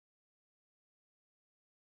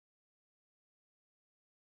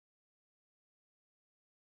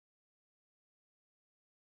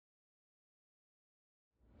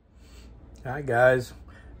Hi guys,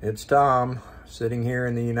 it's Tom sitting here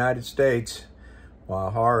in the United States while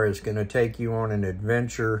Har is going to take you on an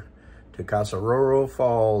adventure to Casaroro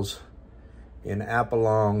Falls in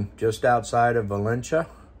Apalong, just outside of Valencia,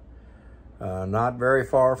 not very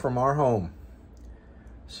far from our home.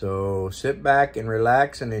 So sit back and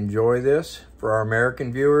relax and enjoy this. For our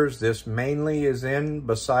American viewers, this mainly is in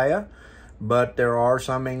Bisaya, but there are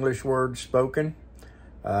some English words spoken.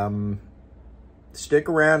 Stick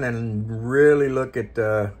around and really look at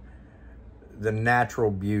the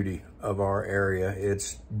natural beauty of our area.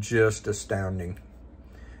 It's just astounding.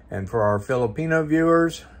 And for our Filipino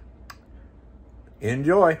viewers,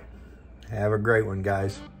 enjoy. Have a great one,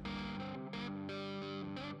 guys.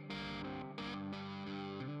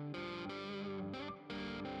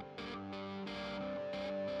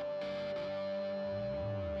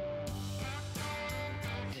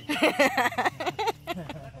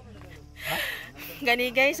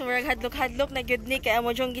 Gani guys, murag hadlok-hadlok na gyud ni kay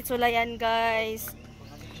amo jong gitsulayan guys.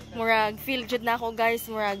 Murag feel jud na ako guys,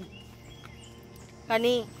 murag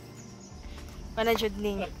kani kana jud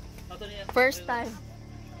ni. First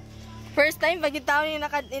time pag yung tao ni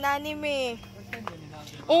in-anime.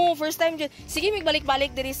 Oh, first time jud. Sige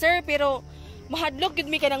migbalik-balik diri sir, pero mahadlok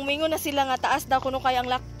gyud mi kanang mingon na sila nga taas daw kuno kay ang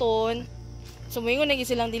lakton. So mingon na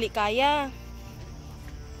gyud silang dili kaya.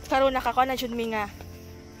 Karon nakakuha na jud mi nga.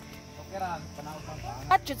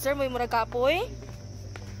 At jud sir, mo murag kapoy.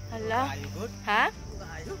 Hala. Ha?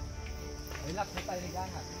 Relax na tayo,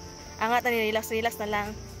 angat. Angat na ni, relax na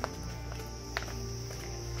lang.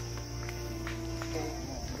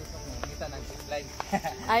 Kita nang slide.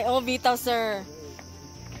 Ay, oh, bitaw sir.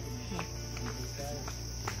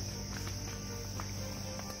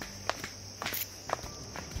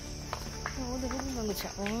 Oh, dagan banget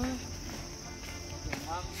siya. Oh.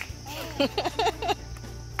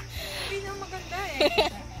 Hindi na maganda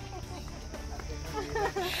eh.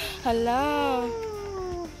 Hala.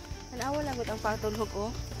 Halawa lang ang patulhog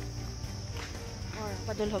oh. Or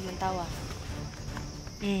padulhog ng tawa.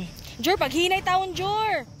 Jor, paghinay taon,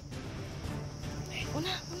 Jor.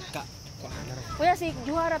 Una. Kuya, si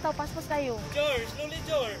Juharah tao, paspas kayo. Jor, slowly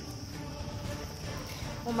Jor.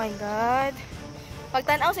 Oh my God.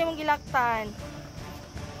 Pagtanaw sa imong gilaktan.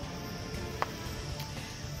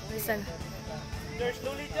 Listen. Jor,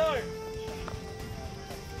 slowly Jor.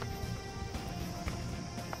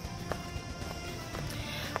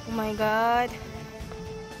 Oh my God.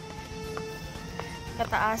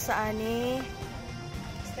 Kataas sa ani.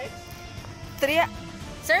 Steps?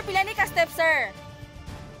 Sir, pila ni ka step, sir?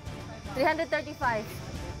 335.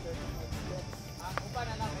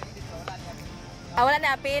 Wala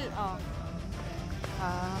na appeal. Oh.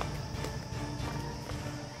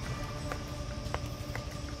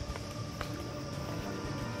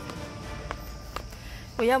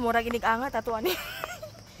 Kuya, murag inig angat ato ani.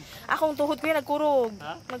 Akong tuhod ko yung nagkurog.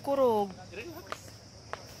 Nagkurog.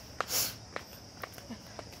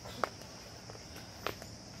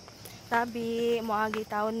 Tabi, moagi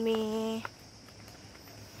taon mi.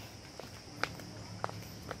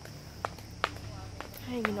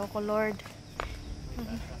 Ay, Ginoo ko Lord.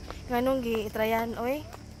 Nganong gi-trayan, oy?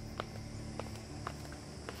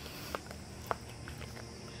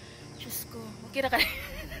 Diyos ko. Okay na ka.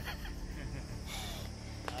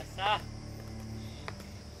 Asa?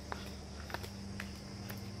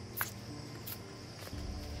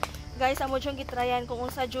 Guys, amo jong gitrayan kung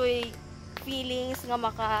unsa joy feelings nga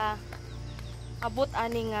maka abot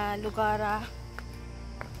aning lugar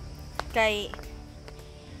kay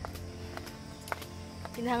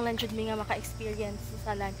kinahanglan jud mi nga maka-experience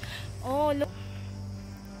sa land. Oh, look.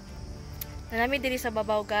 Nanami diri sa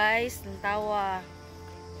babaw, guys, ng tawa.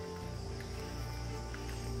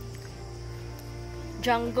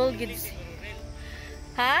 Jungle gids.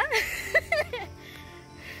 Ha?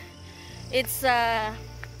 It's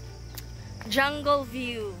jungle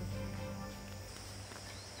view.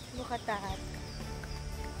 Look at that.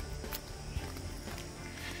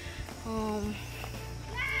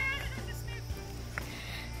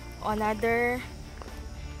 Another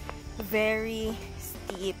very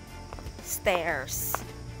steep stairs.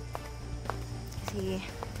 See,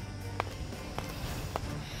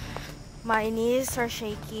 my knees are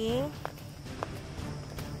shaking.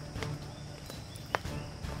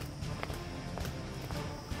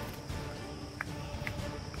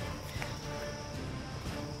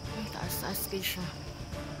 Taas kayo siya.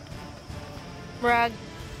 Brag,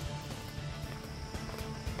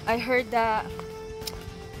 I heard the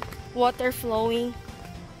water flowing.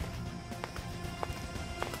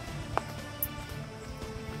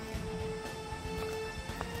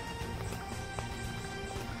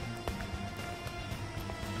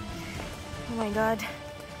 my God.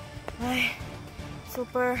 Ay,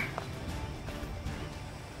 super.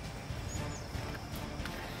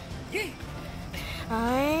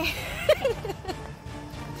 Ay.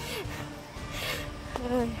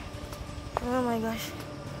 Oh my gosh.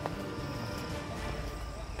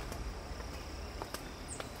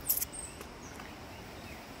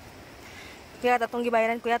 Kaya tatong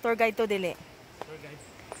gibayaran kuya, tour guide to dili. Tour guide.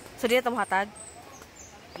 So dili ta mo hatag?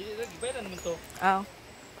 Dili ra gibayaran mo to. Oh.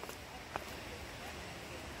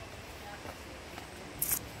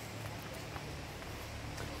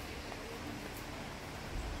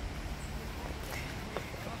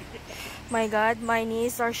 My God, my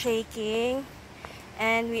knees are shaking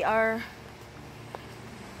and we are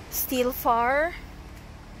still far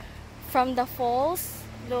from the falls.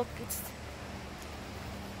 Look, it's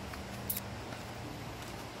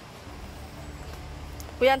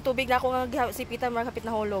kuya, ang tubig na ako nga sipitan, mga kapit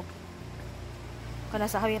na hulog. Kana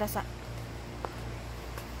sa hawira sa.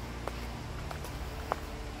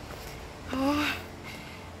 Oh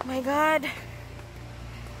my God.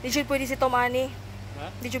 Di siya pwede si Tom ani. Ha?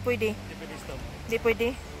 Di siya pwede. Di pwede stop. Di pwede.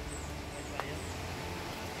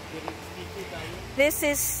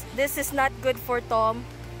 This is not good for Tom.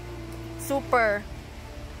 Super.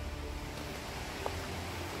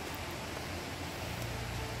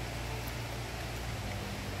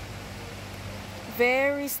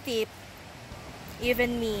 Very steep.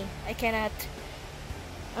 Even me, I cannot.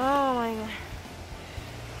 Oh my God.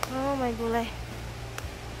 Oh my gulay.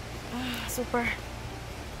 Super.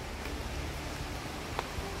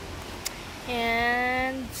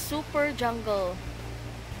 And super jungle.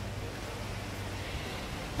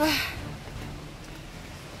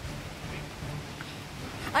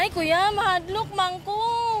 Ay kuya, mahadlok man ko.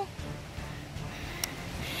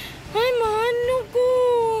 Ay, mahadlok ko.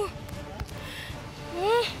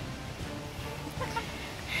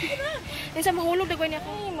 Sa mahulog na ko niya.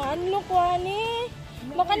 Ay, mahadlok ko ani.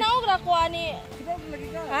 Makanaog ra ko ani.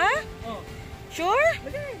 Ha? Sure?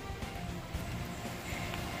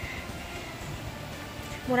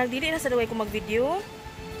 Murag dili na sa duway ko mag-video.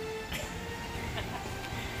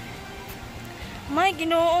 May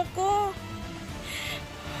ginoo ko.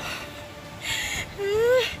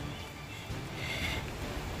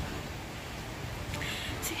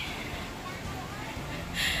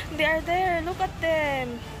 They are there. Look at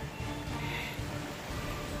them.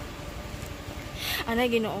 Anay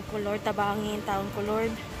ginoo ko, Lord. Tabangin taon ko,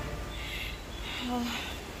 Lord.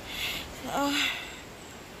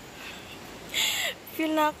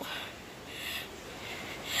 Feel na ako.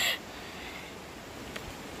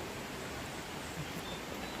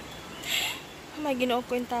 May ginoo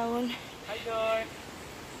ko yung taon. Hi, Lord.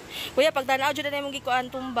 Kuya, pag tanaw dyan na yung gikuan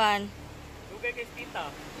tumban. Lugay kay tita.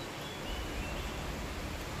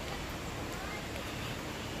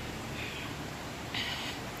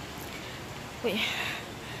 Wait.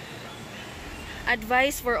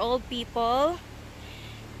 Advice for all people: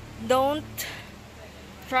 don't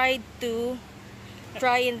try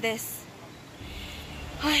in this.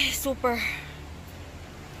 Ay, super.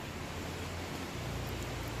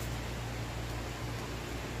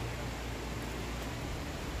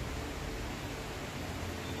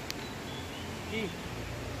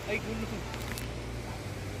 Ay, gulo.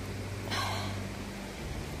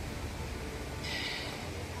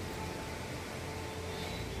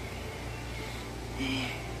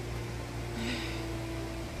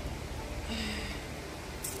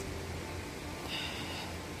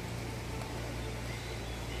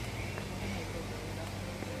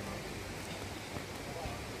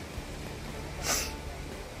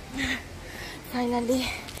 Finally,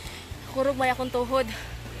 kurog may akong tuhod.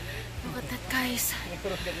 Look at that, guys.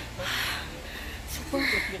 Super.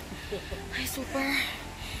 Ay, super.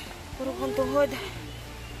 Kurog akong tuhod.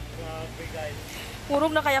 Grabe, guys.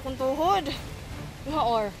 Kurog na kaya akong tuhod.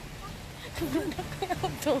 Or. Kurog na kaya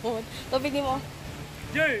akong tuhod. Tubig mo.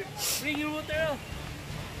 Joy, bring your water.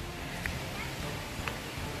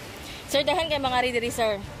 Sir, dahan kay mga diri,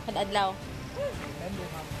 sir. Kadadlaw.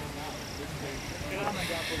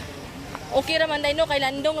 Okay raman day no, kay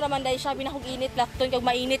landong raman day siya, binakog init lakton kag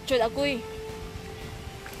mainit jud akoy.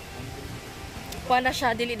 Kuha na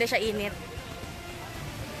siya, dili na siya init.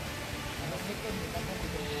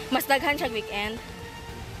 Mas daghan siya weekend.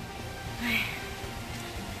 Ay.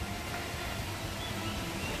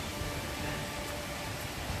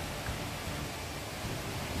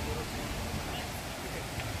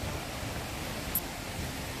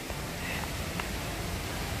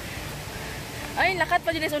 Ay, lakat pa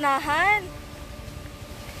dyan sa unahan.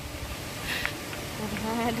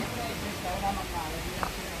 God.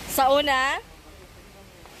 Sa una?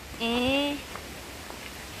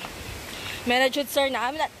 Meron jud sir na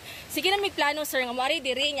sige na may plano sir nga mari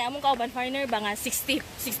diri nya among kauban foreigner ba nga 60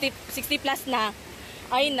 plus na.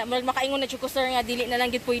 Ay na makaingon na jud ko sir nga dili na lang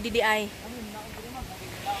gid pwede di ay.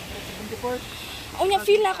 Unya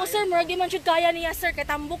feel na ko sir murag di man jud kaya niya sir kay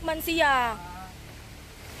tambok man siya.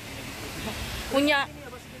 Unya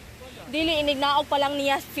dili inignaog pa lang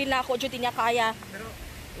niya feel na ko jud niya kaya.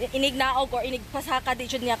 Inignaog or inigpasaka di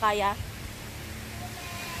jud niya kaya.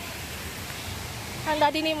 Handa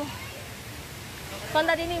din mo.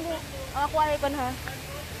 Kanda din mo. Ako ay pan ha.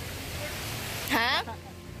 Ha?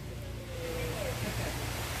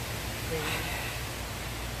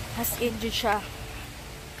 Has in jud siya.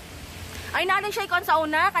 Ay nanin siya ikon sa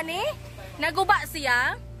una kani? Naguba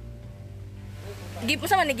siya? Gipo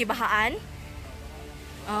sa man nagibahaan?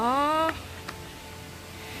 Ah.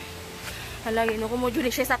 Halagi no ko mo jud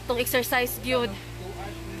siya saktong exercise gyud.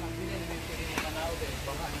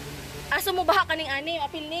 Aso mo baha kaning ani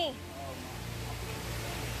apil ni.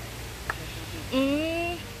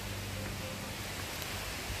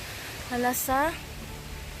 Halasa.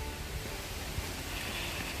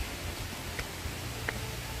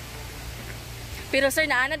 Pero sir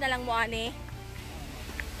naanad na lang mo ani.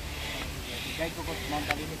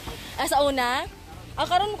 Sa una?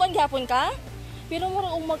 Karon mo kan gihapon ka? Pero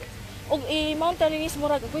mura og Mount Talinis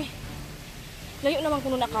murag uy. Layo naman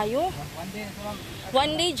kuno na kayo.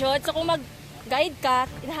 One day jud so kung mag-guide ka,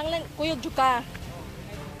 inahanglan kuyog jud ka.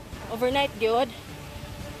 Overnight gyud.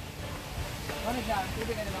 Ano dyan?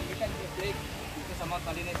 Tubig ka naman kita yung lake. Dito sa Mount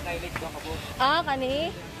Talinis na lake doon ka po.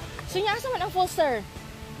 Kani. So nya asa man ang falls sir?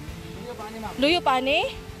 Luyo pa ni ma'am. Luyo pa ni?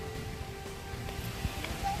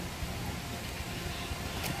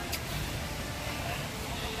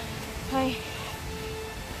 Hay.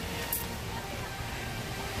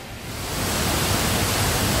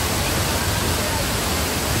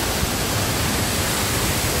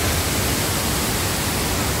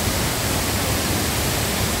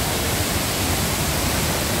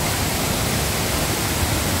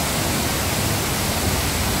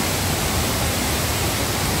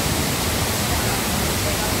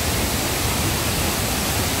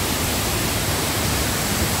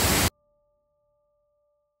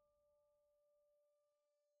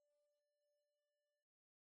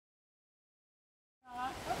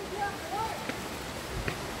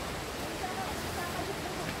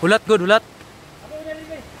 Hulat good, hulat.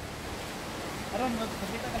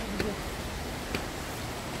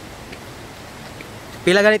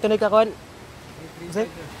 Pila ganito na ikakuan?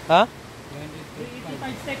 Ha?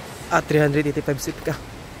 385 seat ka.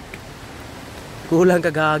 Kulang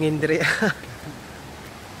kagahangin dire.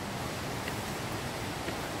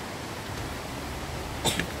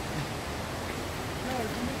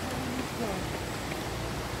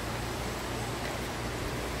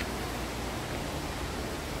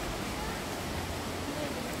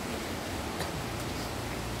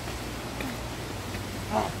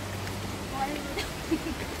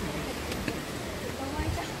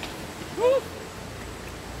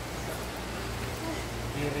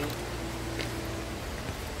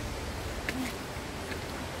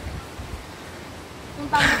 Kung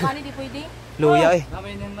tama ka ni di pwede. Luya eh.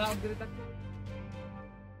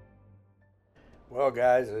 Well,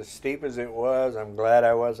 guys, as steep as it was, I'm glad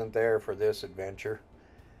I wasn't there for this adventure.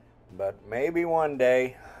 But maybe one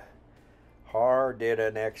day. Har did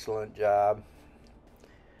an excellent job.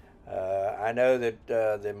 I know that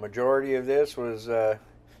the majority of this was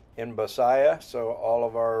in Bisaya, so all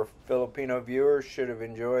of our Filipino viewers should have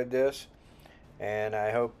enjoyed this. And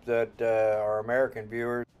I hope that our American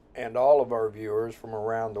viewers and all of our viewers from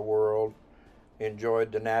around the world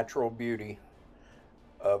enjoyed the natural beauty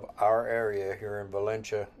of our area here in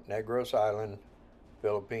Valencia, Negros Island,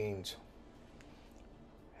 Philippines.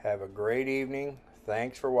 Have a great evening.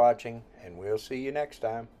 Thanks for watching, and we'll see you next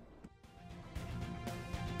time.